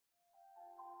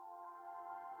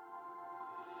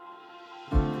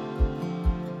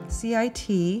CIT,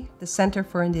 the Center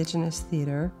for Indigenous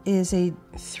Theatre, is a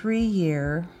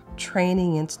 3-year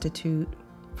training institute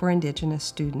for Indigenous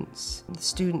students. The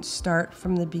students start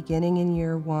from the beginning in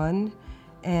year 1,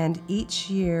 and each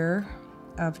year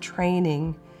of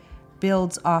training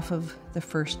builds off of the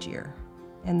first year,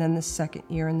 and then the second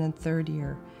year, and then third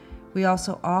year. We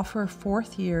also offer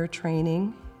 4th year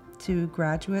training to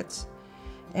graduates,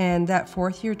 and that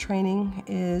 4th year training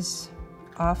is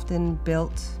often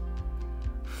built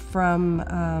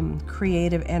from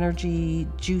creative energy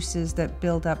juices that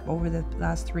build up over the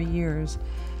last 3 years.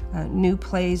 New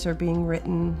plays are being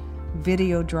written,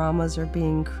 video dramas are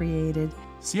being created.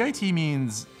 CIT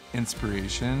means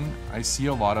inspiration. I see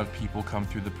a lot of people come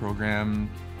through the program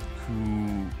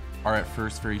who are at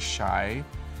first very shy,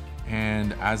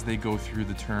 and as they go through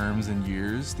the terms and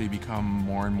years, they become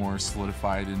more and more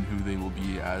solidified in who they will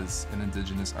be as an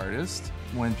Indigenous artist.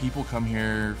 When people come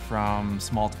here from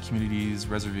small communities,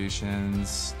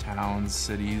 reservations, towns,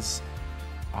 cities,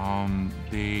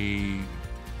 they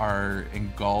are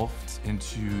engulfed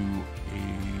into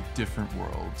a different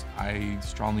world. I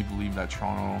strongly believe that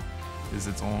Toronto is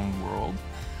its own world.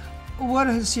 What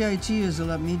CIT has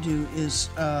let me do is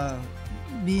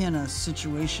be in a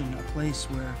situation, a place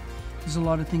where there's a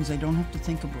lot of things I don't have to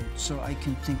think about, so I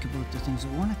can think about the things I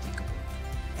want to think about.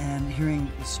 And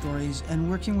hearing the stories and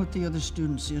working with the other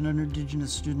students, the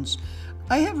Indigenous students.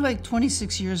 I have like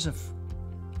 26 years of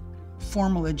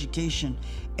formal education,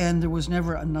 and there was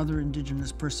never another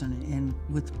Indigenous person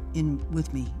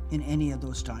with me in any of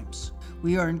those times.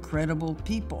 We are incredible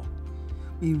people.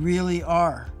 We really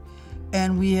are.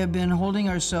 And we have been holding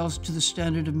ourselves to the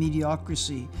standard of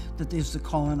mediocrity that is the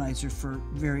colonizer for a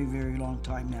very, very long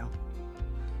time now.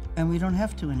 And we don't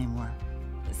have to anymore.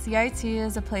 CIT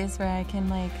is a place where I feel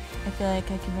like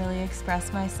I can really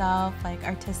express myself, like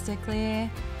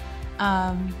artistically.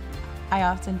 I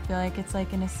often feel like it's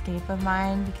like an escape of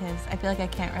mine because I feel like I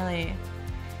can't really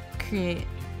create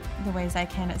the ways I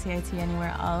can at CIT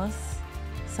anywhere else.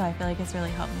 So I feel like it's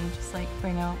really helped me just like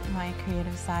bring out my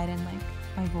creative side and like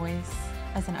my voice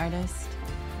as an artist.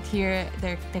 Here,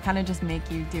 they kind of just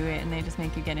make you do it and they just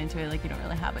make you get into it, like you don't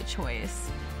really have a choice.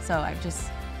 So I've just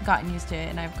gotten used to it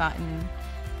and I've gotten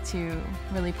to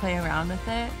really play around with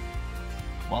it.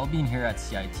 While being here at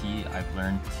CIT, I've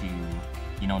learned to,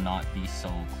 not be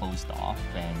so closed off,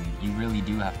 and you really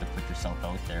do have to put yourself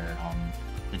out there.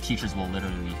 The teachers will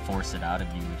literally force it out of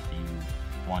you if you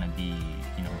want to be,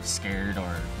 scared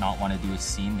or not want to do a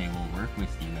scene. They will work with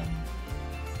you,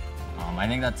 and I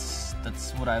think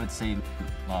that's what I would say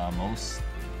most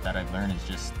that I've learned is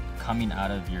just coming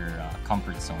out of your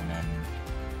comfort zone, and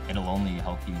it'll only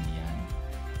help you in the end.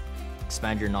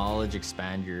 Expand your knowledge,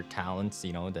 expand your talents,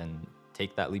 then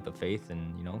take that leap of faith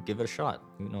and, give it a shot.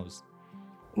 Who knows?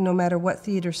 No matter what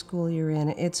theater school you're in,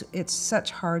 it's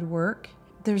such hard work.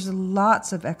 There's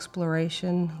lots of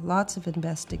exploration, lots of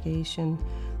investigation.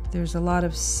 There's a lot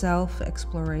of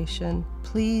self-exploration.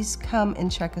 Please come and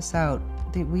check us out.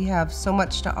 We have so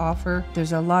much to offer.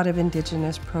 There's a lot of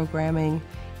Indigenous programming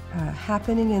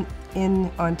happening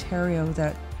in Ontario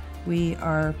that we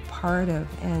are part of,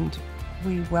 and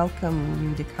we welcome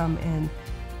you to come and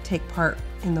take part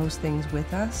in those things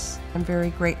with us. I'm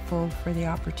very grateful for the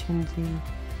opportunity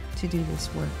to do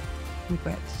this work.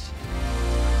 Miigwech.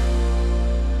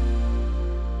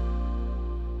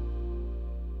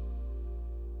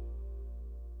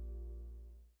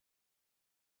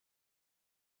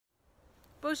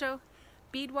 Bonjour,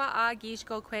 Bidwa a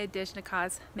Gijgokwe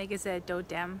Dijnakas Megaze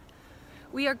Dodem.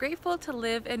 We are grateful to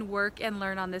live and work and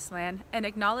learn on this land and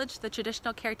acknowledge the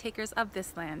traditional caretakers of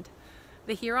this land,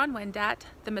 the Huron-Wendat,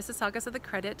 the Mississaugas of the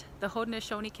Credit, the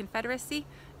Haudenosaunee Confederacy,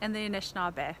 and the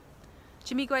Anishinaabe.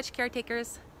 Miigwech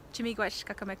caretakers, Miigwech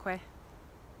kakamekwe.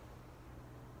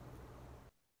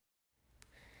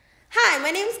 Hi,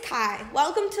 my name's Kai.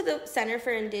 Welcome to the Center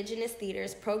for Indigenous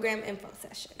Theatre's program info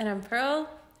session. And I'm Pearl.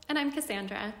 And I'm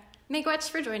Cassandra. Miigwech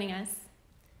for joining us.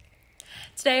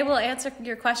 Today we'll answer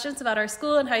your questions about our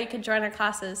school and how you can join our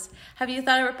classes. Have you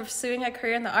thought about pursuing a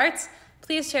career in the arts?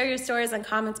 Please share your stories and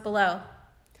comments below.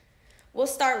 We'll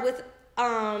start with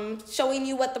showing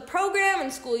you what the program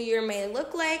and school year may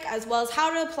look like, as well as how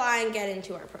to apply and get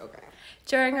into our program.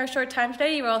 During our short time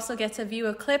today, you will also get to view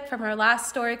a clip from our last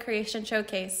story creation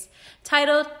showcase,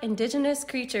 titled Indigenous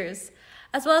Creatures,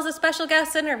 as well as a special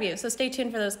guest interview, so stay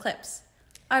tuned for those clips.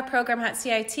 Our program at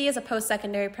CIT is a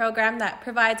post-secondary program that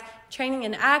provides training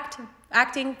in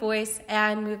acting, voice,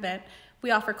 and movement.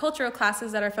 We offer cultural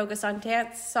classes that are focused on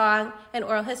dance, song, and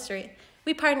oral history.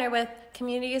 We partner with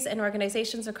communities and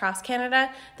organizations across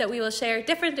Canada that we will share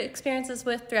different experiences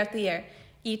with throughout the year.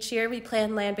 Each year, we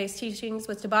plan land-based teachings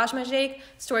with Tabajmajig,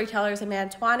 storytellers in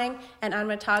Manitowaning, and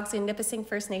Anwatags in Nipissing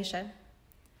First Nation.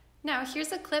 Now,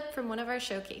 here's a clip from one of our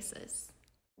showcases.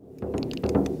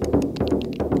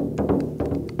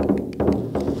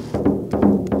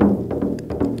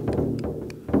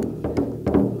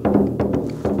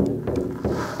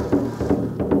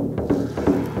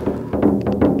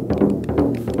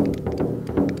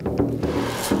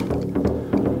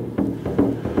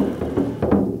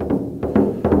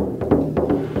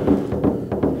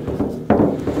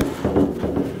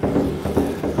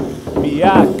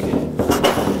 Biak,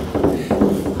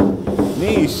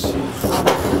 Nish,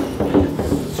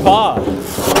 Ta.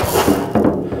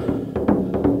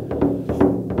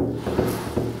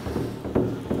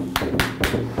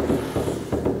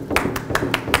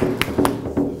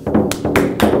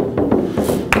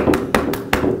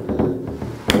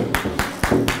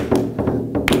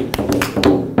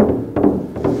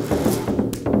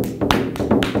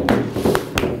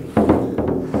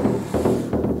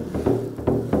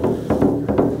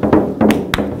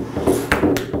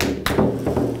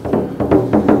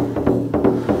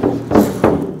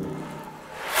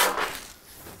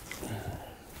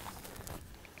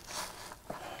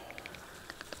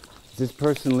 Is this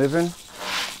person living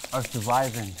or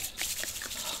surviving?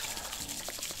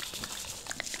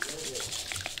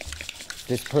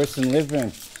 This person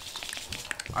living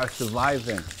or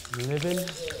surviving? Living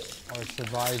or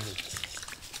surviving?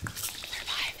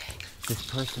 Surviving. This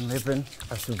person living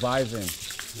or surviving?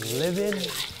 Living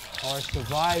or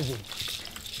surviving?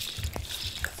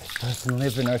 This person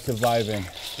living or surviving?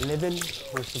 Living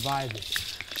or surviving?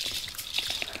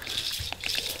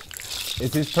 Is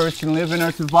this person living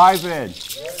or surviving?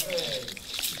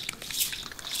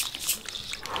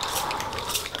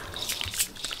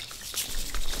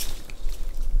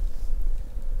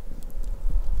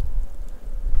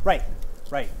 Right.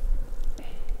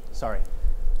 Sorry.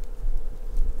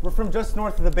 We're from just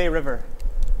north of the Bay River.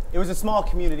 It was a small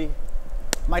community.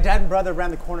 My dad and brother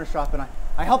ran the corner shop, and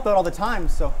I helped out all the time,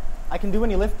 so I can do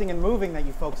any lifting and moving that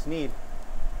you folks need.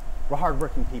 We're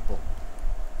hardworking people.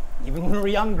 Even when we were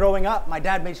young growing up, my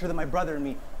dad made sure that my brother and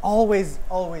me always.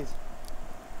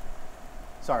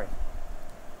 Sorry.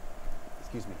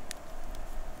 Excuse me.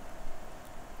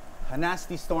 A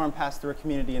nasty storm passed through our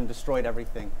community and destroyed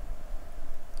everything.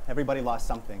 Everybody lost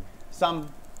something.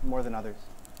 Some more than others.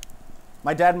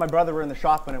 My dad and my brother were in the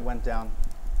shop when it went down.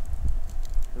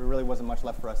 There really wasn't much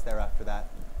left for us there after that.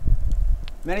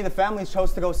 Many of the families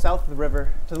chose to go south of the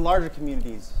river to the larger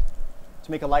communities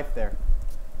to make a life there.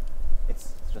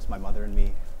 It's just my mother and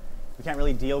me. We can't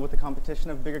really deal with the competition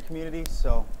of bigger communities,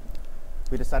 so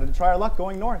we decided to try our luck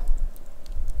going north.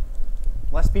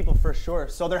 Less people for sure,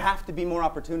 so there have to be more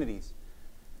opportunities.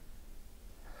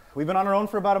 We've been on our own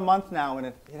for about a month now, and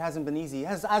it hasn't been easy.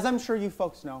 As I'm sure you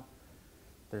folks know,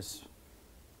 there's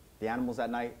the animals at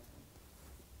night,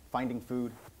 finding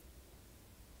food.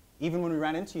 Even when we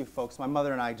ran into you folks, my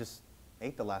mother and I just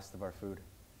ate the last of our food.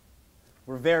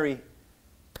 We're very,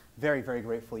 very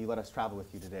grateful you let us travel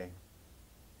with you today.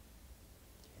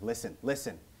 Listen.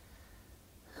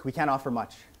 We can't offer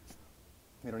much.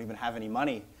 We don't even have any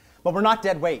money, but we're not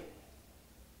dead weight.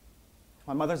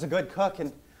 My mother's a good cook,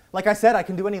 and like I said, I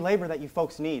can do any labor that you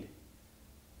folks need.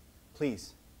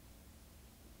 Please,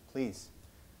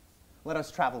 let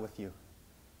us travel with you,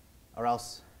 or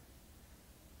else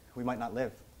we might not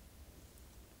live.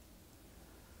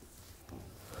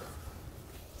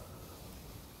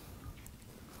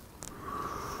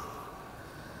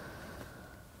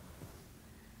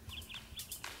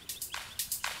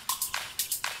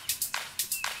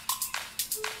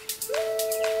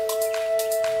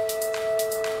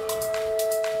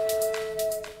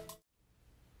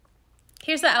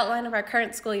 Here's the outline of our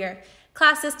current school year.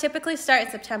 Classes typically start in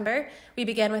September. We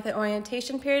begin with an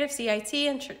orientation period of CIT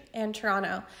in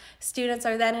Toronto. Students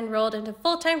are then enrolled into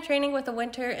full-time training with a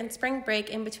winter and spring break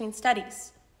in between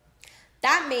studies.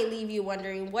 That may leave you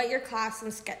wondering what your class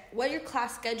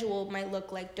schedule might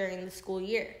look like during the school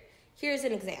year. Here's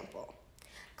an example.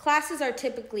 Classes are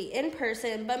typically in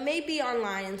person, but may be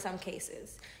online in some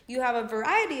cases. You have a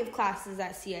variety of classes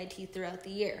at CIT throughout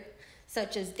the year,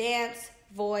 such as dance,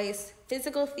 voice,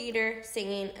 physical theater,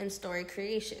 singing, and story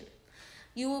creation.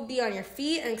 You will be on your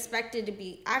feet and expected to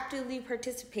be actively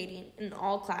participating in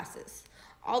all classes.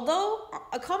 Although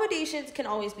accommodations can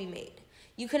always be made,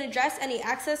 you can address any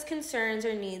access concerns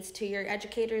or needs to your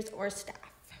educators or staff.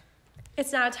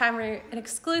 It's now time for an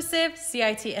exclusive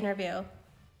CIT interview.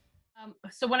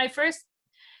 So when I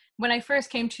first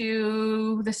came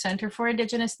to the Center for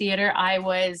Indigenous Theatre, I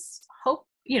was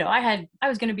I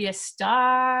was going to be a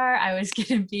star. I was going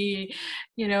to be,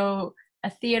 a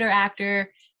theater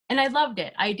actor, and I loved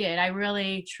it. I did. I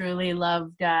really, truly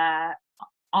loved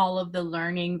all of the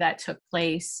learning that took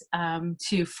place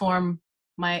to form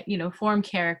my, form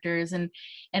characters and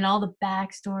all the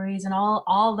backstories and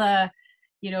all the,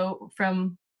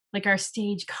 from like our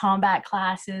stage combat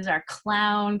classes, our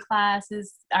clown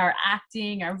classes, our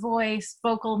acting, our voice,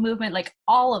 vocal movement, like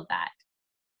all of that.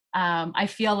 I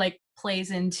feel like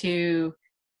plays into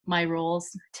my roles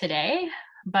today,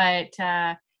 but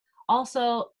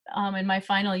also in my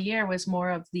final year was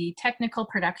more of the technical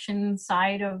production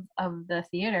side of the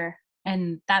theater,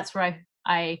 and that's where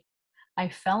I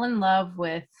fell in love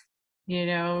with,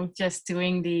 just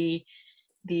doing the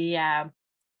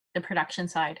production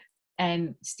side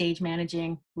and stage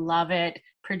managing. Love it.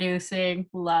 Producing,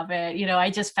 love it. I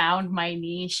just found my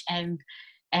niche and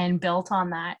built on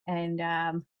that.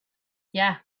 And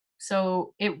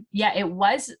so it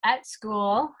was at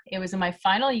school. It was in my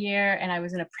final year, and I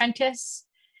was an apprentice,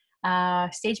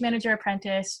 stage manager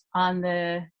apprentice on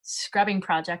the scrubbing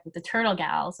project with the Turtle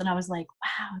Gals. And I was like,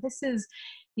 wow, this is,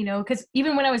 because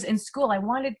even when I was in school, I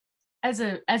wanted, as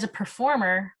a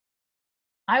performer,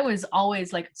 I was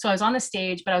always like, so I was on the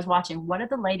stage, but I was watching, what are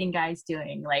the lighting guys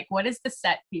doing? Like, what is the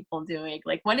set people doing?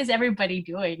 Like, what is everybody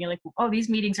doing? You're like, oh, these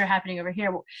meetings are happening over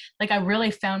here. Like, I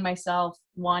really found myself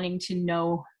wanting to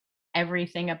know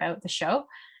everything about the show.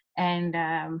 And,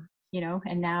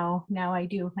 and now I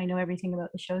do. I know everything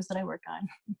about the shows that I work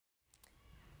on.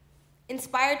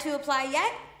 Inspired to apply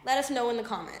yet? Let us know in the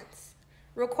comments.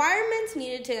 Requirements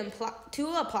needed to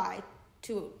apply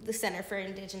to the Center for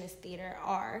Indigenous Theatre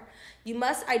are: you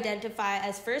must identify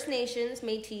as First Nations,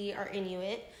 Métis, or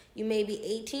Inuit. You may be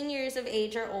 18 years of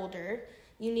age or older.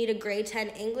 You need a grade 10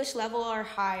 English level or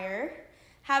higher.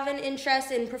 Have an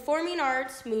interest in performing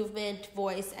arts, movement,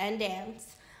 voice, and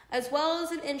dance, as well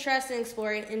as an interest in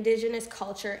exploring Indigenous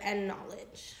culture and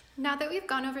knowledge. Now that we've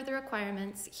gone over the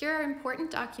requirements, here are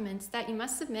important documents that you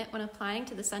must submit when applying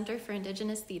to the Center for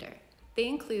Indigenous Theatre. They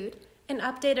include an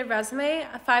updated resume,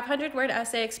 a 500-word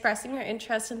essay expressing your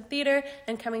interest in theater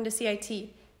and coming to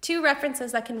CIT, 2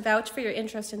 references that can vouch for your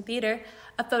interest in theater,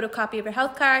 a photocopy of your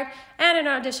health card, and an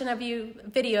audition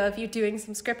video of you doing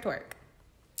some script work.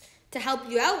 To help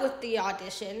you out with the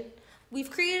audition,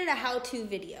 we've created a how-to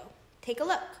video. Take a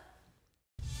look.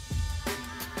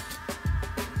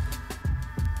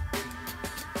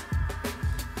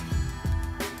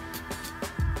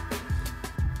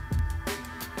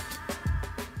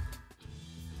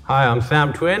 Hi, I'm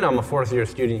Sam Twin. I'm a 4th-year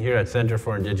student here at Center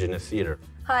for Indigenous Theatre.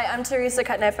 Hi, I'm Teresa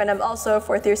Cutneff, and I'm also a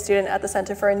 4th-year student at the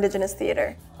Center for Indigenous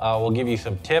Theatre. We'll give you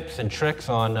some tips and tricks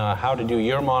on how to do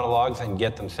your monologues and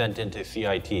get them sent into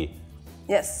CIT.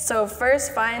 Yes, so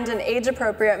first find an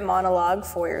age-appropriate monologue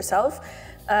for yourself.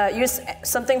 Use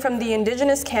something from the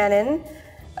Indigenous canon,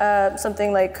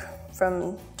 something like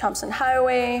from Thompson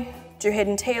Highway, Drew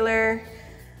Hayden Taylor,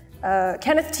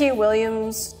 Kenneth T.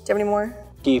 Williams. Do you have any more?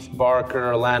 Keith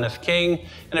Barker, Alanis King.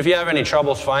 And if you have any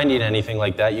troubles finding anything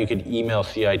like that, you could email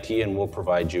CIT and we'll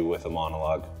provide you with a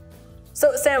monologue.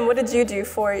 So Sam, what did you do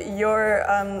for your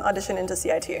audition into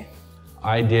CIT?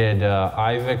 I did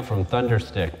Isaac from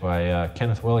Thunderstick by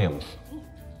Kenneth Williams.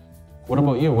 What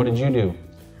about you? What did you do?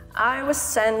 I was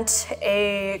sent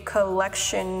a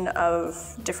collection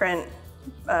of different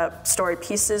story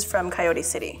pieces from Coyote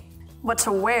City. What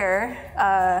to wear?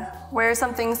 Wear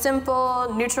something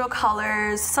simple, neutral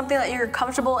colors, something that you're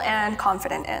comfortable and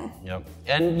confident in. Yep.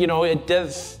 And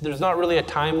there's not really a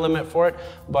time limit for it,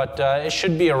 but it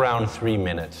should be around 3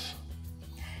 minutes.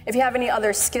 If you have any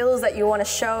other skills that you want to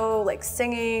show, like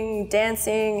singing,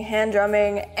 dancing, hand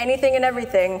drumming, anything and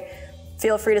everything,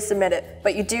 feel free to submit it.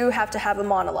 But you do have to have a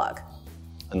monologue.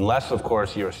 Unless, of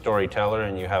course, you're a storyteller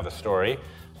and you have a story,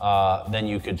 then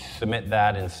you could submit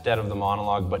that instead of the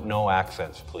monologue, but no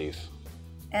accents, please.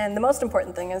 And the most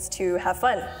important thing is to have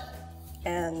fun.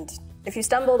 And if you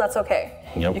stumble, that's okay.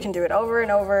 Yep. You can do it over and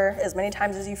over as many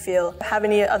times as you feel. Have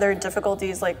any other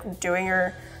difficulties like doing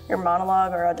your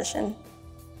monologue or audition?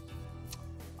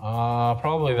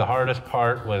 Probably the hardest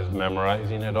part was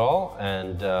memorizing it all,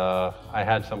 and I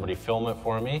had somebody film it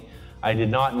for me. I did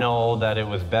not know that it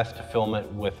was best to film it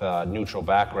with a neutral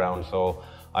background, so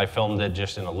I filmed it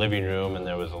just in a living room, and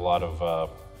there was a lot of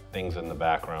things in the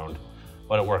background,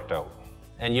 but it worked out.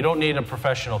 And you don't need a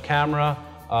professional camera.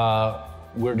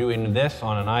 We're doing this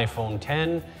on an iPhone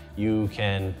 10. You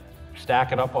can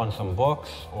stack it up on some books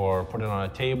or put it on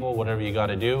a table, whatever you got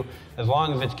to do. As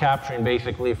long as it's capturing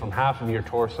basically from half of your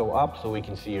torso up so we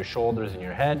can see your shoulders and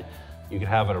your head. You could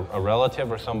have a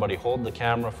relative or somebody hold the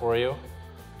camera for you,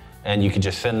 and you can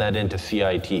just send that into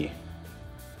CIT.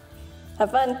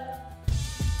 Have fun.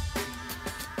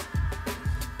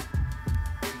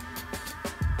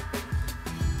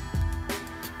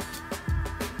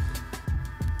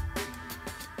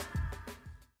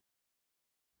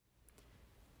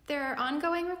 There are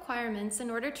ongoing requirements in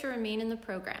order to remain in the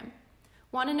program.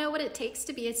 Want to know what it takes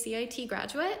to be a CIT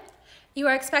graduate? You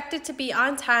are expected to be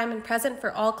on time and present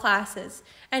for all classes,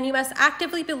 and you must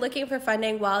actively be looking for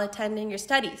funding while attending your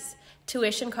studies.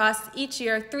 Tuition costs each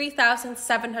year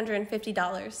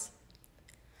 $3,750.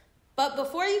 But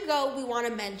before you go, we want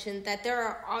to mention that there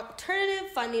are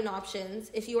alternative funding options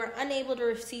if you are unable to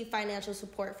receive financial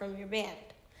support from your band.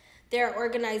 There are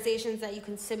organizations that you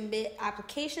can submit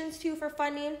applications to for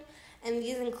funding, and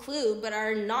these include, but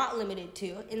are not limited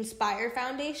to, Inspire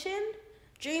Foundation,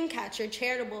 Dreamcatcher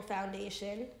Charitable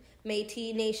Foundation,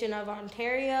 Métis Nation of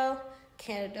Ontario,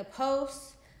 Canada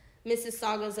Post,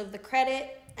 Mississaugas of the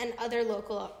Credit, and other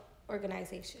local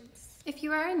organizations. If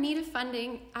you are in need of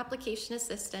funding application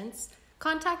assistance,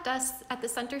 contact us at the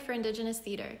Center for Indigenous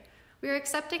Theatre. We are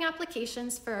accepting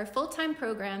applications for our full-time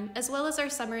program as well as our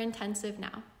summer intensive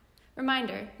now.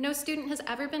 Reminder, no student has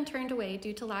ever been turned away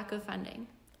due to lack of funding.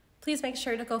 Please make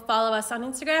sure to go follow us on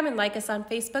Instagram and like us on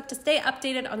Facebook to stay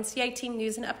updated on CIT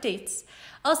news and updates.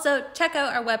 Also, check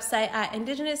out our website at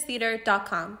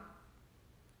indigenoustheatre.com.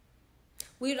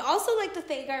 We'd also like to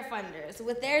thank our funders.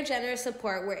 With their generous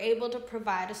support, we're able to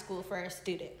provide a school for our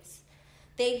students.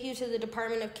 Thank you to the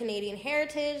Department of Canadian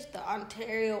Heritage, the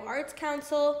Ontario Arts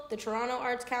Council, the Toronto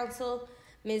Arts Council,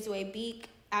 Misway Beak,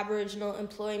 Aboriginal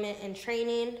Employment and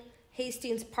Training,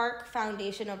 Hastings Park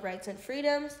Foundation of Rights and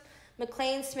Freedoms,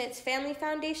 McLean Smith's Family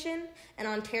Foundation, and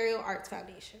Ontario Arts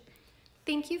Foundation.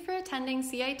 Thank you for attending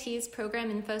CIT's program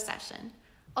info session.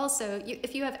 Also,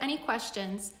 if you have any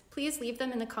questions, please leave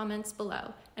them in the comments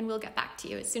below, and we'll get back to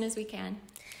you as soon as we can.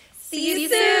 See you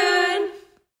soon!